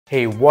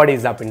Hey, what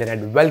is up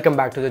internet? Welcome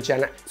back to the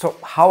channel. So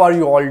how are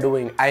you all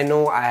doing? I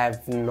know I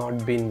have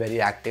not been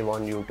very active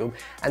on YouTube,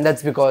 and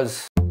that's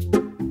because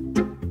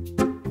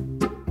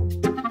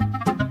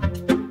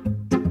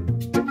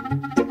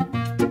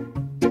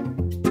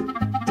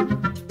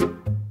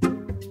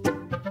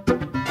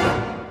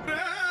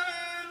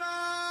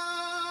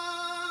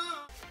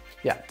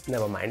yeah,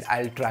 never mind.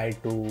 I'll try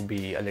to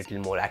be a little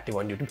more active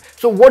on YouTube.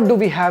 So what do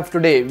we have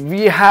today?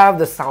 We have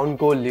the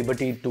Soundcore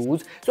Liberty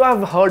 2s. So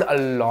I've heard a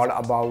lot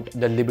about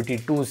the Liberty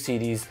 2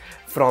 series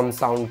from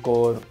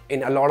Soundcore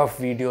in a lot of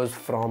videos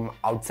from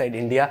outside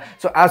India.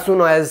 So as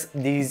soon as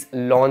these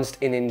launched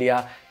in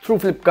India through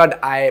Flipkart,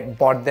 I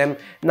bought them.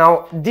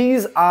 Now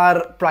these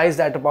are priced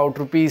at about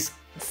rupees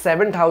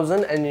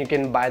 7,000 and you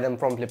can buy them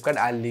from Flipkart.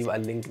 I'll leave a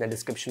link in the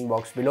description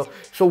box below.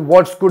 So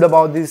what's good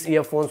about these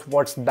earphones?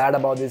 What's bad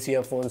about these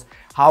earphones?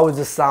 How is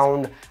the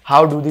sound?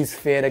 How do these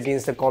fare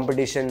against the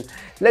competition?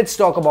 Let's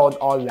talk about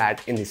all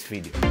that in this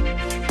video.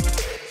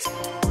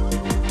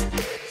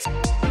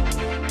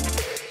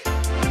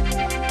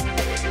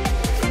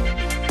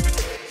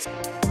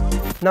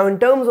 Now in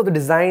terms of the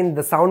design,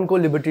 the Soundcore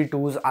Liberty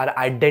 2s are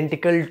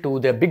identical to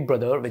their big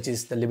brother, which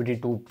is the Liberty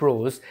 2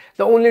 Pros.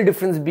 The only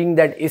difference being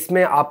that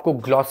इसमें आपको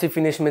glossy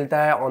finish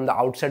मिलता है on the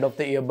outside of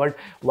the earbud,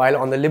 while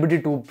on the Liberty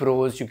 2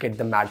 Pros you get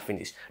the matte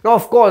finish. Now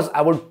of course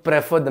I would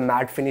prefer the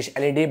matte finish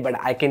any day, but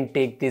I can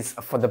take this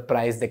for the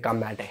price they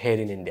come at here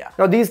in India.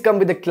 Now these come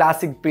with a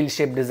classic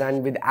pill-shaped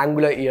design with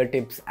angular ear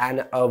tips and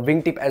a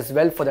wingtip as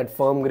well for that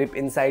firm grip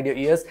inside your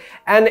ears.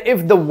 And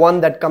if the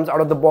one that comes out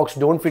of the box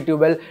don't fit you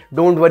well,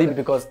 don't worry,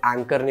 because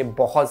Anker ने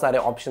बहुत सारे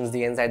options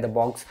दिए inside the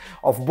box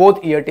of both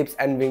ear tips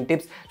and wing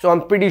tips, so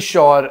I'm pretty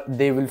sure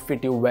they will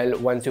fit you well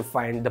once you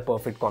find the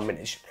perfect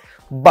combination.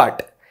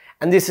 But,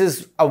 and this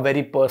is a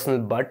very personal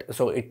but,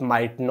 so it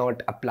might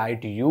not apply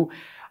to you,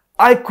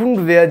 I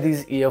couldn't wear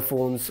these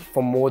earphones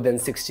for more than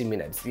 60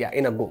 minutes, yeah,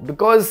 in a go,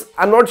 because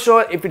I'm not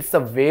sure if it's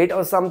the weight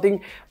or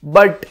something,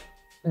 but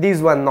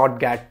these were not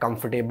that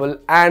comfortable,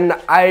 and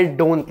I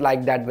don't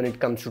like that when it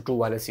comes to true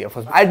wireless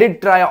earphones. I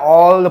did try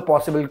all the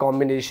possible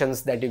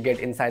combinations that you get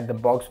inside the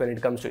box when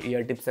it comes to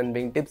ear tips and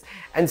wing tips,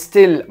 and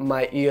still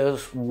my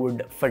ears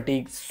would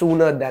fatigue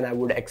sooner than I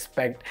would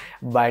expect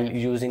while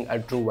using a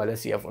true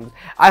wireless earphones.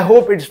 I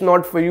hope it's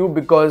not for you,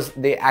 because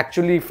they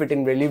actually fit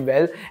in really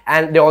well,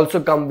 and they also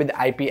come with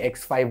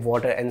IPX5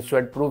 water and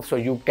sweat proof, so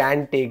you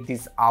can take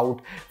these out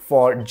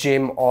for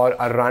gym or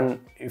a run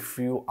if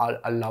you are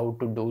allowed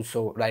to do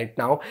so right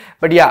now.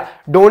 But yeah,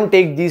 don't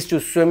take these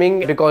to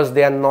swimming because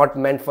they are not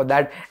meant for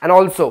that. And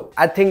also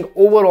I think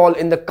overall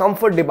in the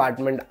comfort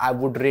department I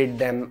would rate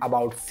them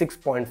about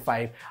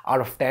 6.5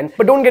 out of 10.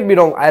 But don't get me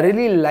wrong, I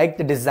really like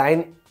the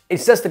design.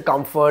 It's just the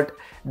comfort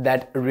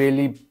that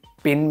really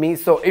pinned me.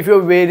 So if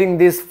you're wearing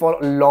this for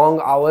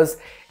long hours,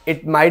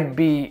 it might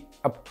be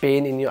a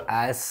pain in your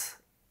ass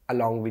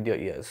along with your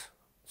ears.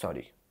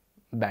 Sorry,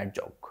 bad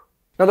joke.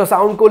 Now the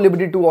Soundcore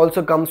Liberty 2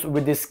 also comes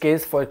with this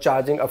case for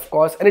charging, of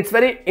course, and it's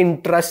very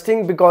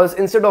interesting because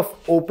instead of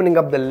opening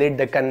up the lid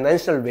the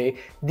conventional way,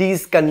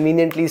 these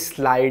conveniently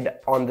slide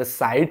on the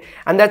side,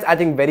 and that's, I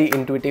think, very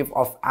intuitive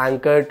of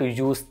Anker to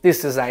use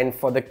this design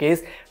for the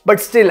case. But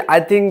still,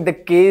 I think the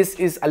case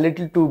is a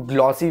little too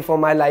glossy for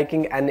my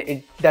liking, and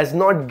it does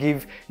not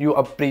give you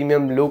a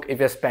premium look if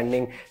you're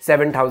spending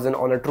 7,000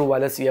 on a true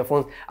wireless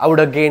earphones. I would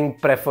again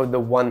prefer the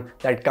one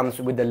that comes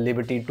with the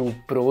Liberty 2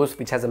 Pros,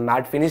 which has a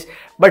matte finish,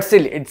 but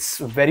still it's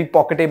very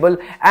pocketable,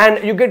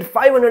 and you get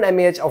 500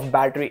 mAh of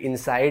battery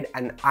inside,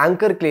 and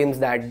Anker claims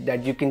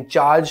that you can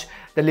charge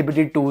the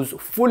Liberty 2s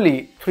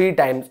fully 3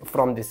 times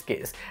from this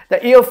case.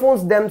 The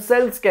earphones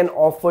themselves can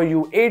offer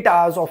you 8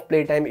 hours of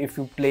playtime if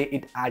you play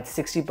it at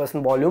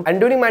 60% volume, and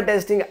during my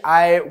testing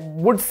I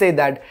would say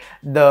that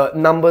the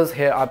numbers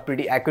here are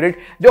pretty accurate.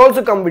 They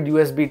also come with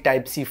USB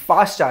Type-C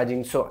fast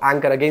charging, so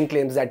Anker again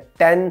claims that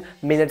 10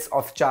 minutes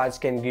of charge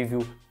can give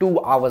you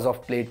 2 hours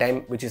of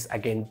playtime, which is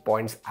again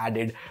points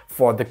added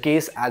for the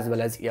case as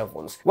well as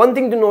earphones. One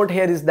thing to note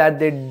here is that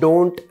they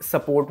don't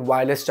support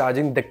wireless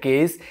charging, the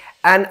case,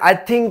 and I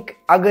think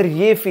अगर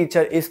ये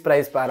feature इस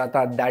price पे आ रहा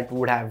था, that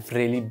would have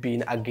really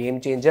been a game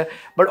changer.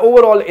 But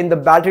overall, in the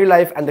battery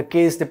life and the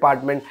case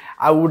department,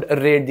 I would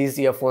rate these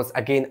earphones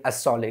again a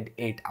solid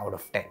 8 out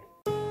of 10.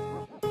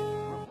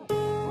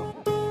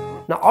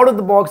 Now out of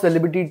the box, the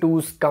Liberty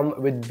 2s come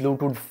with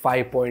Bluetooth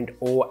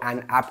 5.0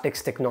 and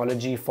aptX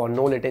technology for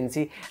no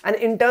latency, and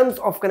in terms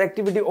of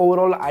connectivity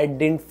overall I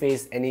didn't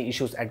face any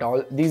issues at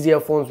all. These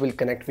earphones will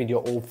connect with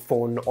your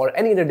phone or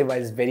any other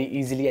device very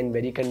easily and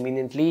very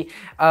conveniently.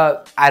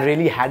 I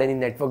really had any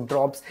network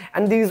drops,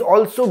 and these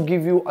also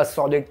give you a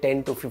solid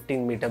 10 to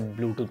 15 meter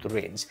Bluetooth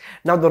range.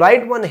 Now the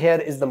right one here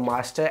is the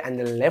master and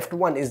the left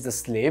one is the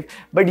slave,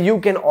 but you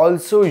can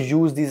also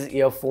use these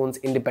earphones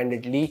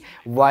independently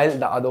while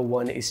the other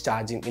one is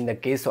charging in the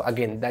case. So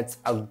again, that's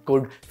a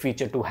good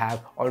feature to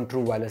have on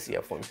true wireless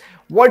earphones.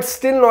 What's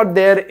still not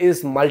there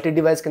is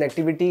multi-device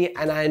connectivity,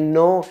 and I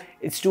know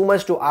It's too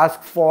much to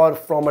ask for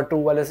from a true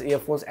wireless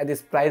earphones at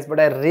this price, but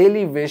I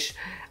really wish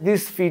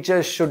these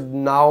features should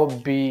now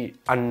be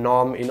a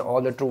norm in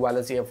all the true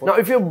wireless earphones. Now,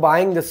 if you're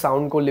buying the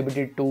Soundcore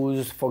Liberty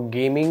 2s for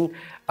gaming,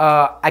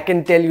 I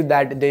can tell you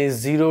that there is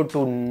zero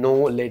to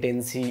no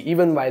latency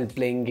even while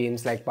playing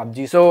games like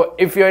PUBG. So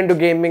if you're into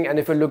gaming and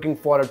if you're looking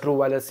for a true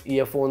wireless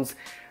earphones,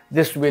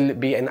 this will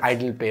be an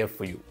ideal pair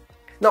for you.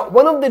 Now,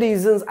 one of the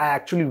reasons I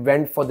actually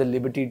went for the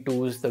Liberty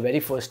 2s the very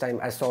first time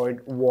I saw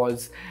it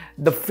was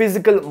the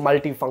physical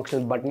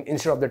multifunctional button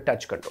instead of the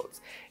touch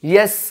controls.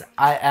 Yes,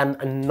 I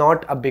am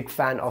not a big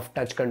fan of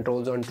touch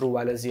controls on true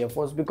wireless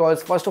earphones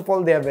because first of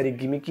all, they are very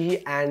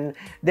gimmicky and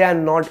they are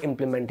not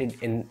implemented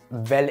in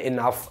well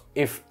enough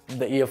if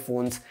the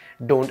earphones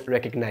don't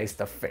recognize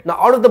the fit. Now,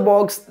 out of the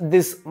box,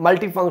 this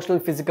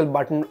multifunctional physical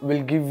button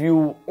will give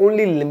you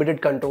only limited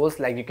controls,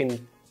 like you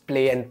can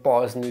play and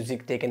pause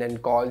music, take in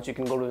and calls, you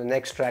can go to the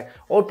next track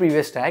or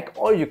previous track,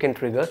 or you can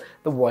trigger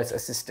the voice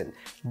assistant.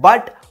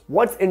 But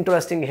what's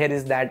interesting here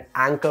is that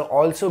Anker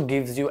also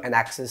gives you an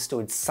access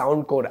to its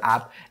Soundcore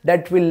app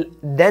that will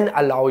then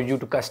allow you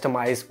to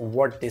customize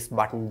what this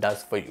button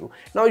does for you.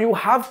 Now, you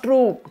have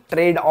to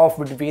trade off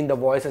between the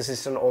voice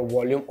assistant or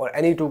volume or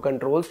any two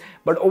controls,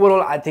 but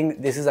overall I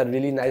think this is a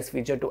really nice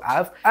feature to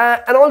have.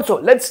 And also,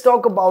 let's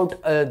talk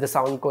about the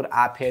Soundcore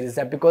app here, is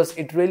that because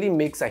it really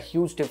makes a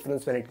huge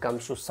difference when it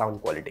comes to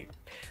sound quality.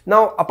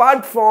 Now,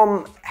 apart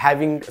from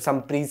having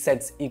some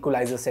presets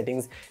equalizer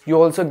settings,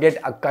 you also get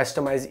a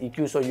customized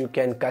EQ, so you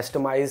can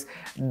customize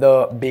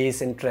the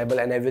bass and treble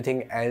and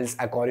everything else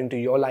according to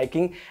your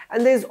liking.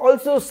 And there's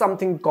also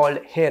something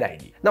called Hair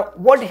ID. Now,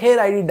 what Hair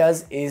ID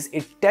does is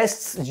it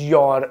tests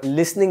your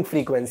listening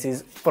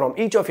frequencies from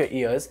each of your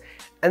ears,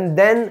 and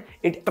then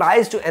it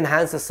tries to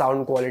enhance the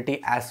sound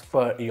quality as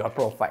per your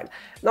profile.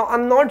 Now,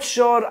 I'm not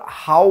sure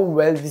how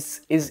well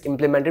this is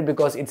implemented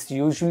because it's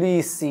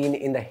usually seen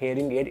in the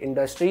hearing aid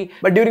industry,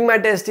 but during my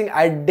testing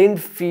I didn't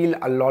feel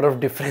a lot of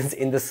difference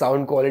in the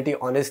sound quality,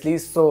 honestly.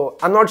 So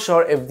I'm not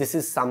sure if this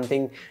is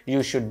something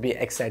you should be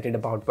excited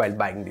about while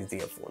buying these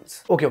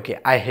earphones. Okay,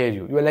 I hear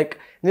you. You're like,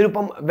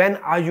 Nirupam, when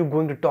are you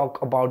going to talk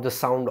about the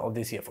sound of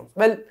these earphones?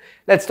 Well,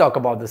 let's talk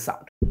about the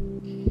sound.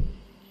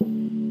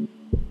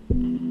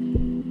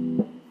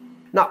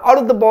 Now, out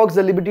of the box,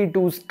 the Liberty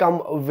 2s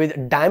come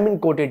with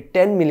diamond coated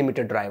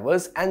 10mm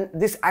drivers, and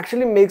this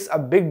actually makes a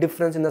big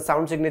difference in the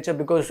sound signature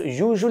because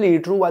usually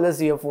true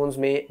wireless earphones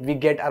we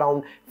get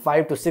around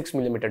 5 to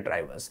 6mm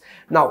drivers.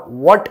 Now,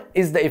 what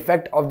is the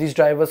effect of these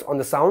drivers on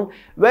the sound?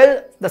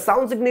 Well, the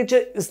sound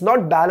signature is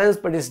not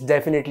balanced, but it's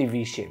definitely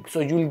V-shaped. So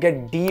you'll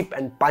get deep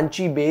and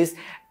punchy bass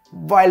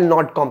while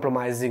not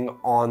compromising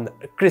on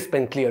crisp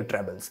and clear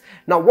trebles.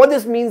 Now, what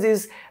this means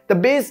is the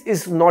bass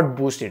is not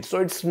boosted, so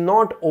it's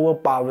not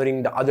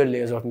overpowering the other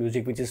layers of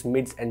music, which is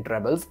mids and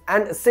trebles,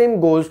 and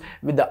same goes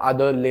with the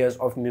other layers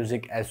of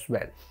music as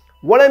well.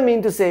 What I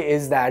mean to say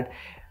is that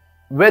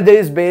where there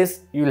is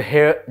bass, you'll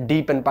hear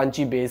deep and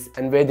punchy bass,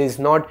 and where there is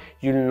not,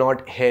 you'll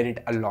not hear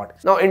it a lot.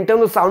 Now, in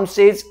terms of sound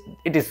stage,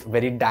 it is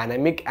very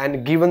dynamic,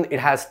 and given it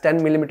has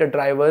 10mm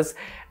drivers,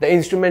 the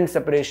instrument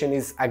separation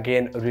is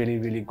again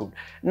really good.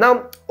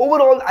 Now,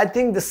 overall, I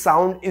think the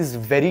sound is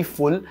very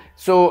full.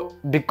 So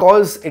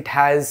because it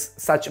has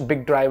such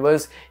big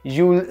drivers,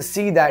 you'll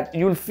feel that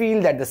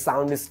the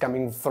sound is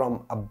coming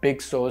from a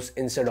big source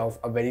instead of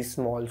a very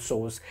small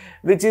source,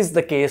 which is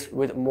the case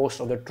with most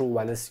of the true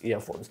wireless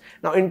earphones.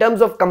 Now, in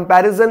terms of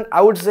comparison,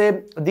 I would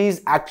say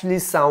these actually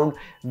sound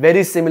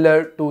very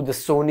similar to the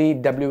Sony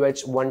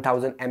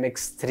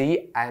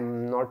WH-1000MX3.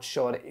 I'm not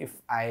sure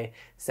if I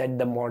said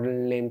the model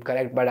name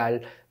correct, but I'll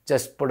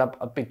just put up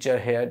a picture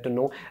here to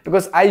know,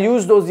 because I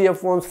used those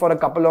earphones for a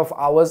couple of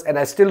hours and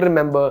I still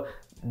remember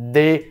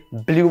they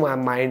blew my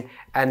mind,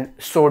 and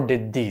so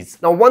did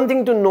these. Now, one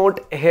thing to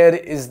note here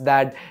is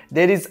that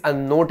there is a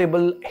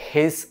notable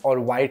hiss or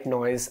white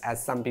noise,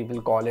 as some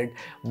people call it,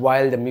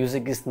 while the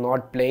music is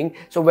not playing.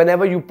 So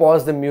whenever you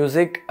pause the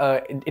music,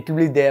 it will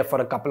be there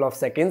for a couple of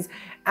seconds,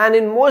 and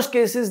in most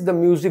cases the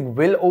music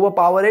will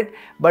overpower it.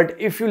 But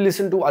if you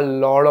listen to a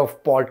lot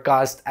of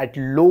podcasts at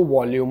low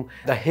volume,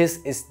 the hiss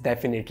is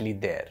definitely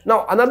there.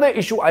 Now, another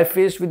issue I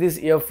faced with these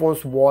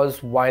earphones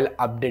was while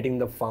updating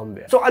the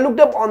firmware. So I looked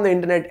up on the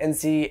internet and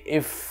see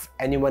if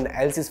anyone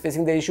else is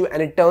facing the issue,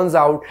 and it turns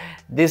out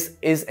this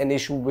is an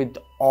issue with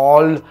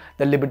all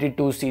the Liberty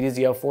 2 series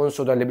earphones,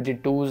 so the Liberty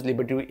 2s,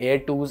 Liberty Air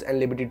 2s and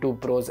Liberty 2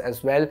 Pros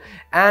as well.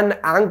 And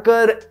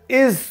Anker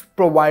is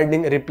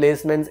providing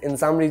replacements in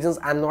some regions.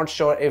 I'm not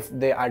sure if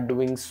they are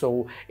doing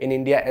so in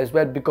India as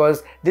well,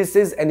 because this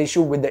is an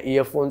issue with the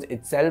earphones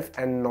itself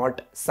and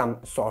not some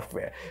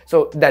software.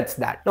 So that's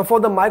that. Now, for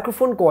the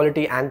microphone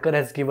quality, Anker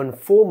has given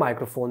 4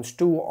 microphones,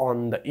 2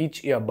 on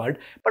each earbud,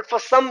 but for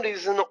some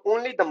reason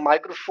only the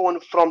microphone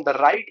from the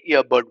right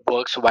earbud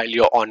works while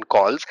you're on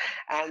calls,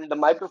 and the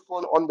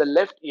microphone on the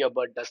left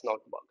earbud does not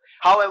work.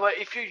 However,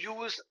 if you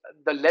use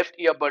the left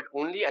earbud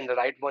only and the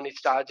right one is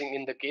charging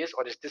in the case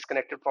or is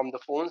disconnected from the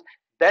phones,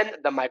 then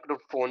the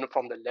microphone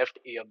from the left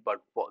earbud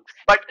works.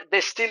 But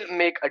they still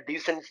make a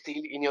decent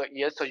seal in your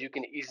ear so you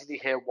can easily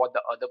hear what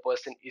the other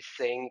person is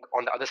saying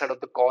on the other side of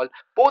the call,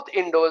 both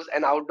indoors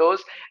and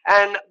outdoors.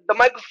 And the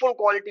microphone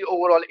quality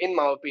overall, in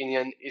my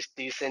opinion, is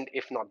decent,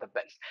 if not the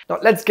best. Now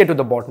let's get to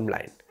the bottom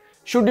line.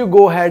 Should you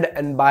go ahead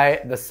and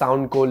buy the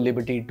Soundcore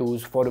Liberty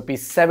 2s for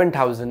rupees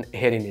 7,000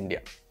 here in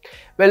India?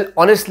 Well,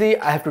 honestly,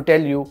 I have to tell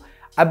you,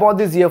 I bought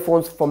these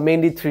earphones for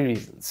mainly 3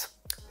 reasons.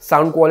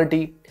 Sound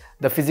quality,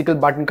 the physical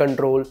button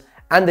control,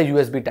 and the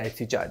USB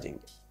Type-C charging.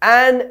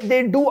 And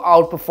they do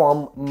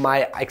outperform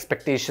my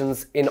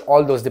expectations in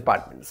all those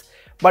departments.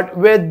 But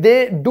where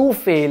they do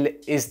fail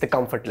is the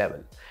comfort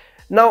level.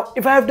 Now,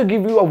 if I have to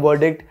give you a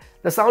verdict,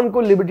 the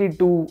Soundcore Liberty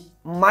 2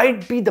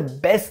 might be the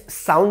best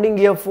sounding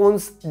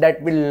earphones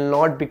that will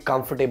not be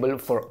comfortable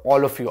for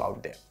all of you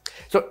out there.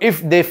 So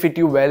if they fit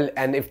you well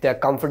and if they're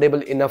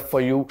comfortable enough for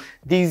you,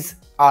 these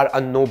are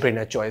a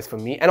no-brainer choice for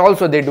me. And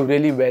also they do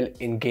really well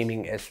in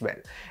gaming as well.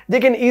 They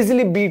can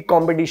easily beat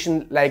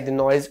competition like the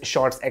Noise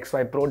Shorts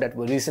X5 Pro that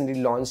were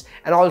recently launched,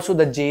 and also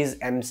the Jay's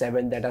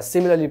M7 that are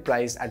similarly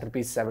priced at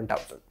rupees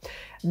 7,000.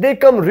 They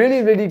come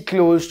really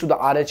close to the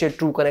RHA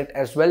TrueConnect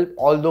as well,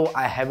 although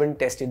I haven't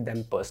tested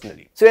them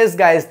personally. So yes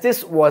guys,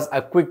 this was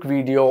a quick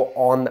video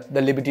on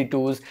the Liberty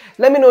 2s.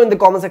 Let me know in the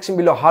comment section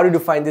below how did you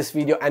find this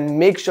video, and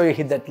make sure you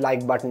hit that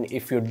like button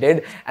if you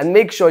did, and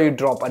make sure you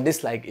drop a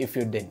dislike if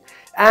you didn't.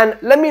 And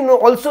let me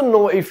also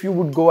know if you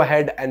would go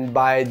ahead and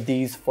buy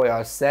these for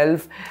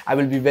yourself. I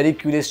will be very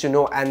curious to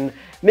know, and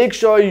make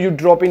sure you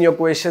drop in your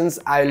questions.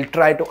 I will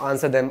try to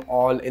answer them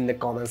all in the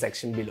comment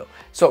section below.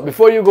 So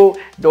before you go,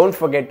 don't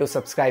forget to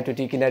subscribe to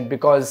TQnet,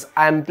 because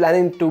I'm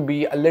planning to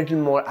be a little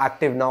more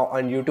active now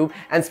on YouTube,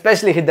 and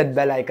especially hit that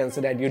bell icon so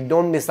that you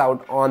don't miss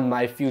out on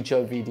my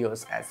future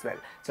videos as well.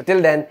 So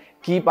till then,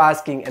 keep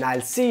asking, and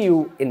I'll see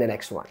you in the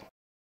next one.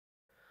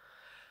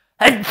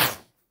 I'm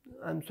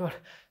sorry.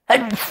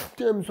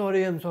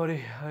 I'm sorry.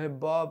 अरे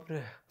बाप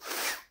रे,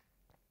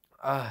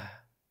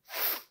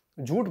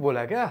 झूठ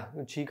बोला क्या?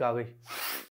 छींक आ गई.